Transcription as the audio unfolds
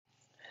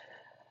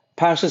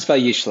Parshas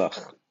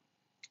VAYISHLACH.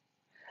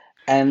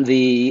 And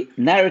the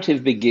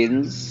narrative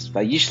begins,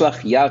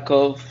 VAYISHLACH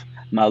Yaakov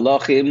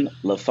Malachim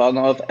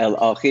Lefanov El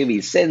Achiv.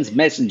 He sends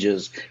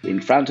messengers in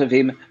front of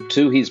him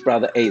to his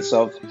brother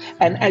Esav.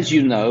 And as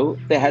you know,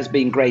 there has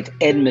been great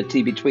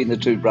enmity between the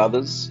two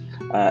brothers.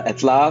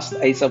 At last,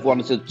 Esav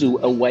wanted to do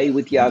away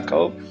with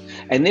Yaakov.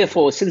 And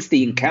therefore, since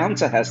the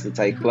encounter has to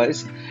take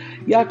place,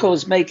 Yaakov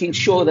is making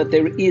sure that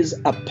there is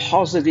a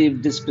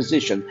positive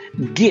disposition.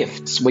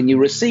 Gifts, when you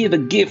receive a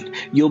gift,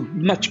 you're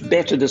much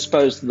better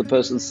disposed to the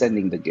person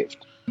sending the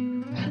gift.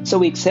 So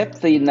we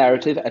accept the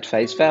narrative at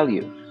face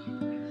value.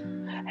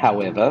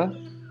 However,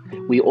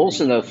 we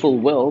also know full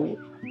well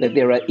that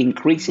there are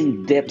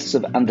increasing depths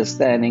of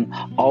understanding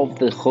of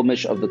the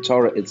Chumash of the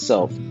Torah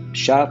itself,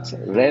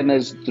 Pshat,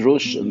 Remez,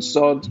 Drush, and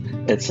Sod,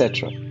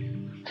 etc.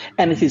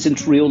 And it is in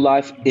real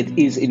life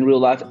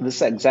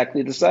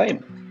exactly the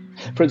same.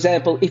 For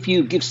example, if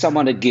you give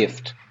someone a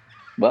gift,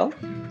 well,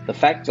 the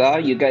facts are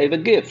you gave a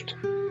gift.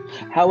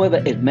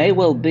 However, it may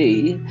well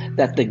be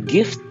that the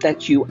gift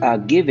that you are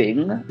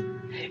giving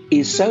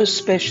is so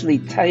specially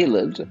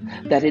tailored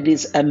that it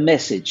is a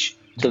message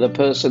to the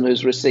person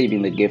who's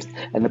receiving the gift.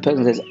 And the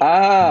person says,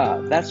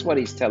 that's what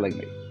he's telling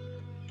me.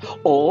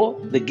 Or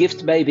the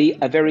gift may be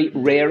a very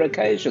rare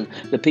occasion.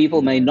 The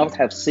people may not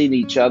have seen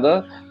each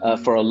other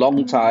for a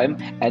long time,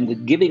 and the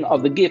giving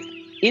of the gift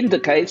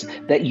indicates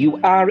that you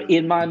are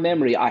in my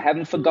memory. I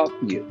haven't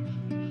forgotten you.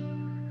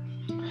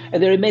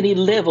 And there are many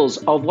levels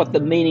of what the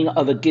meaning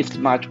of a gift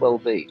might well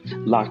be.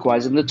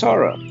 Likewise in the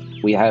Torah.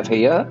 We have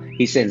here,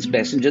 he sends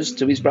messengers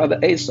to his brother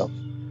Esav.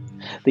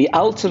 The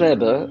Alter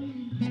Rebbe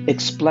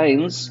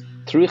explains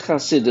through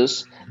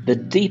Chassidus the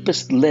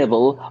deepest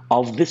level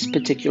of this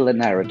particular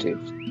narrative.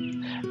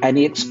 And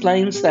he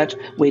explains that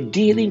we're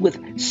dealing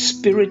with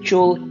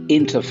spiritual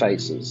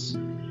interfaces.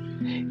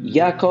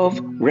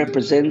 Yaakov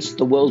represents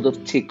the world of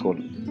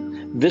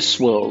Tikkun, this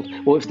world,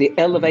 or if they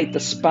elevate the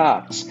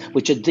sparks,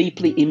 which are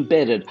deeply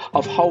embedded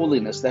of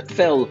holiness that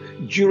fell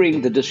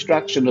during the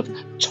destruction of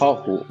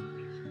Tohu.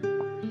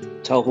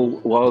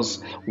 Tohu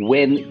was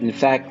when, in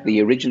fact,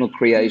 the original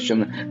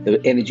creation,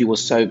 the energy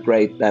was so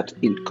great that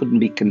it couldn't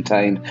be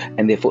contained,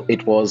 and therefore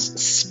it was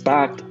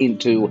sparked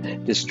into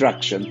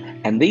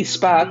destruction. And these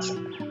sparks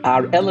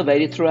are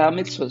elevated through our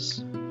mitzvahs.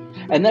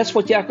 And that's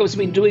what Yaakov's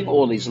been doing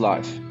all his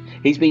life.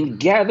 He's been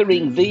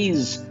gathering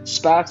these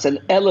sparks and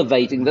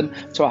elevating them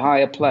to a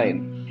higher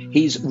plane.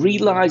 He's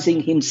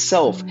realizing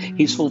himself.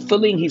 He's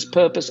fulfilling his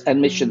purpose and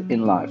mission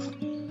in life.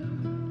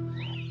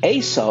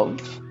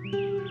 Esav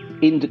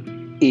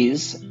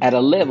is at a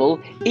level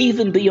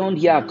even beyond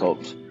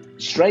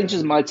Yaakov. Strange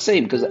as it might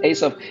seem, because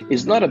Esav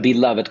is not a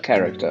beloved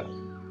character.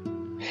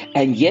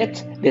 And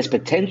yet, there's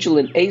potential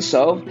in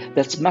Esav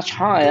that's much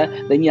higher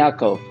than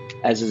Yaakov,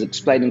 as is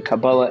explained in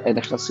Kabbalah and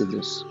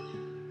Chassidus.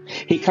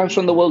 He comes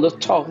from the world of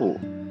Tohu,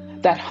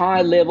 that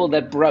high level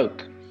that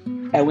broke.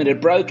 And when it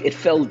broke, it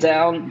fell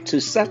down to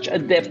such a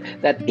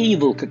depth that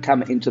evil could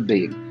come into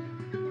being.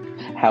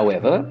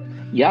 However,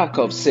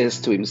 Yaakov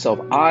says to himself,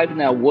 I've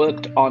now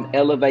worked on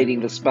elevating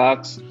the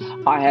sparks.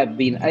 I have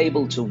been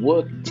able to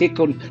work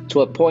Tikkun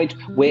to a point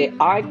where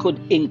I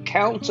could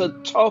encounter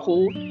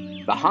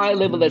Tohu, the high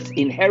level that's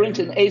inherent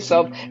in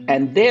Esav,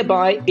 and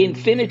thereby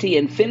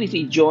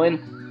infinity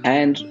join,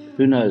 and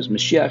who knows,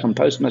 Mashiach and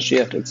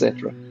post-Mashiach,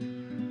 etc.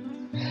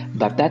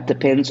 But that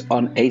depends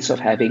on Esav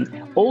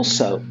having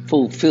also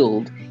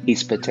fulfilled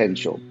his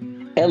potential,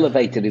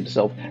 elevated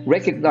himself,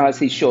 recognized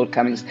his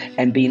shortcomings,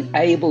 and been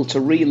able to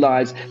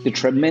realize the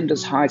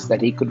tremendous heights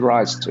that he could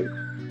rise to.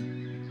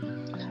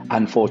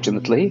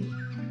 Unfortunately,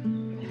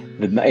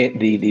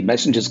 the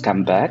messengers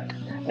come back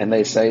and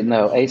they say,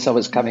 no, Esav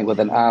is coming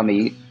with an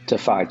army to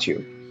fight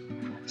you.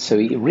 So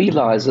he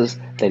realizes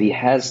that he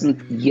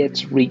hasn't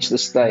yet reached the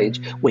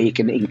stage where he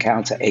can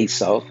encounter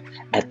Esav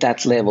at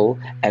that level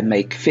and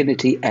make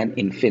finity and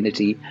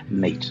infinity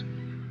meet.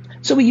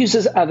 So he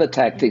uses other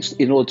tactics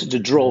in order to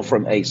draw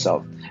from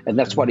Esav, and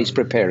that's what he's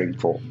preparing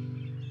for.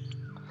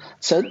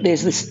 So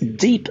there's this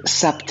deep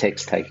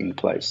subtext taking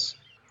place.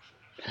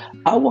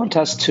 I want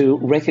us to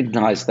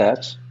recognize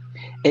that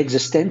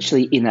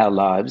existentially in our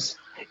lives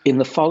in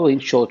the following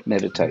short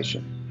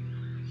meditation.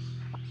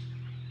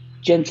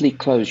 Gently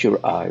close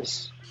your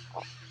eyes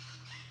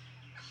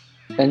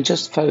and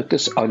just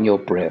focus on your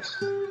breath.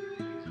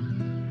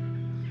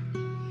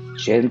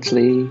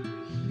 Gently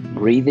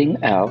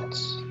breathing out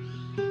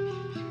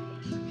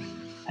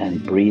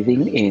and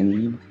breathing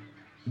in,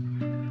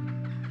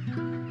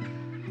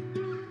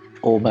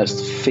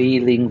 almost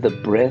feeling the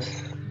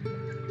breath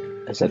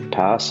as it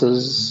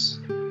passes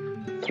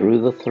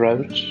through the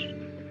throat,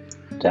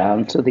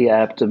 down to the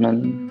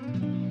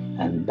abdomen,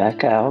 and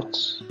back out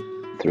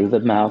through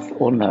the mouth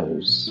or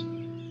nose.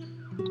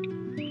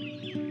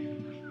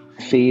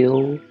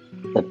 Feel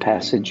the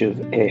passage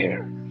of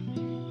air.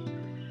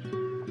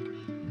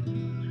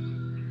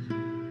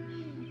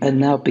 And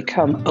now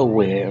become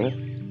aware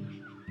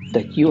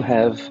that you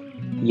have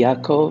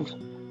Yaakov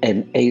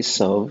and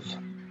Esav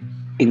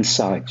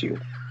inside you.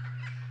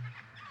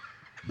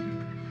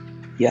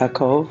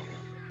 Yaakov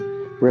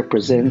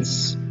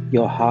represents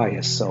your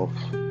higher self,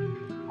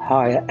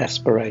 higher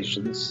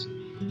aspirations,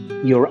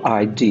 your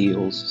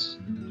ideals,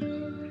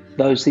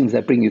 those things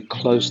that bring you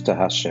close to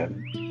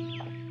Hashem.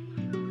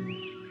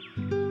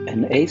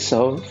 And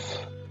Esav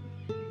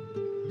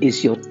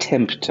is your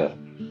tempter,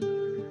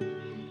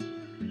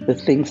 the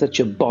things that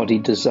your body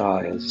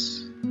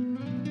desires,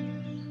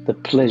 the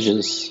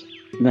pleasures,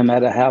 no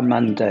matter how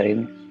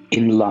mundane,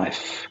 in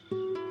life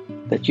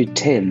that you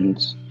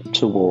tend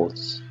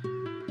towards.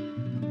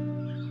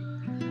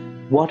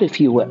 What if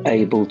you were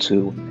able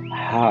to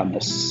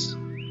harness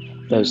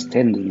those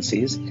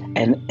tendencies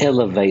and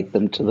elevate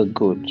them to the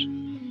good?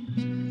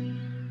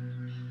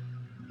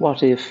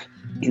 What if,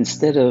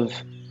 instead of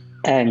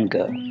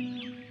anger,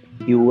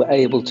 you were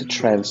able to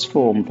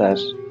transform that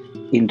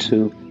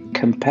into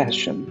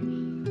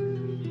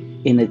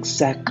compassion in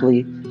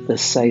exactly the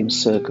same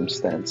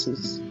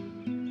circumstances?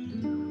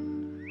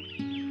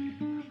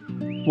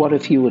 What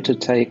if you were to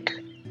take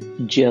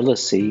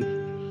jealousy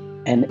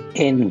and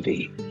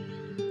envy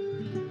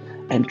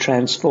and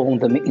transform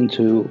them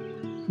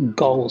into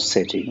goal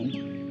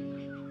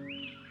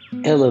setting,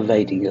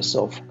 elevating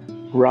yourself,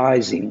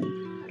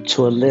 rising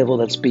to a level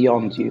that's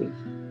beyond you,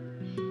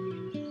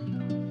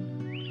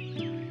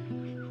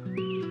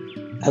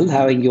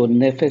 allowing your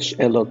nefesh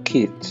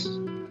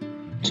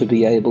elokit to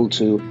be able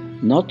to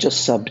not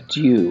just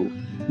subdue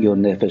your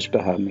nefesh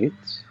bahamit,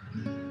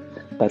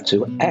 but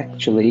to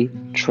actually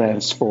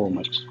transform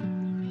it.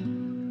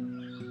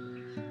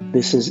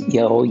 This is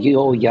your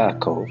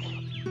Yaakov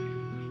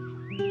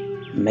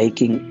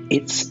making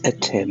its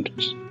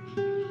attempt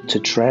to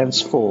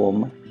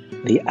transform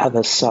the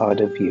other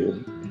side of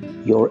you,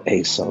 your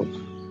Esav.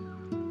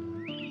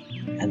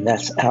 And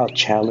that's our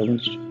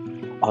challenge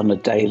on a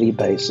daily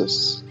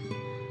basis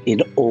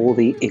in all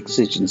the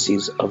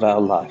exigencies of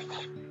our life.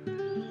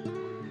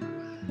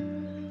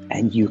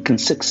 And you can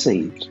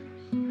succeed.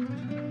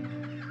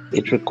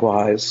 It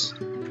requires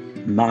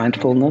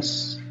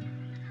mindfulness,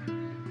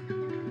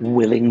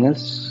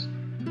 willingness,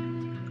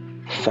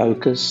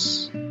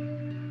 focus,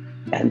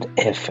 and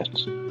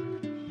effort.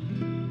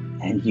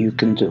 And you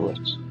can do it.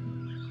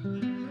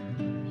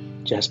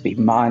 Just be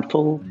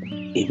mindful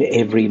in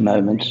every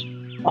moment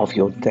of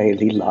your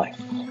daily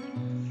life.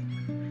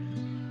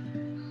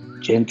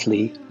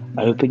 Gently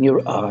open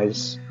your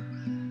eyes,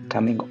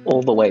 coming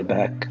all the way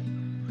back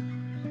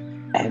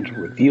and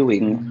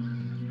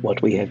reviewing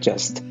what we have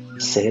just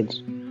said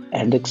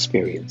and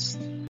experienced.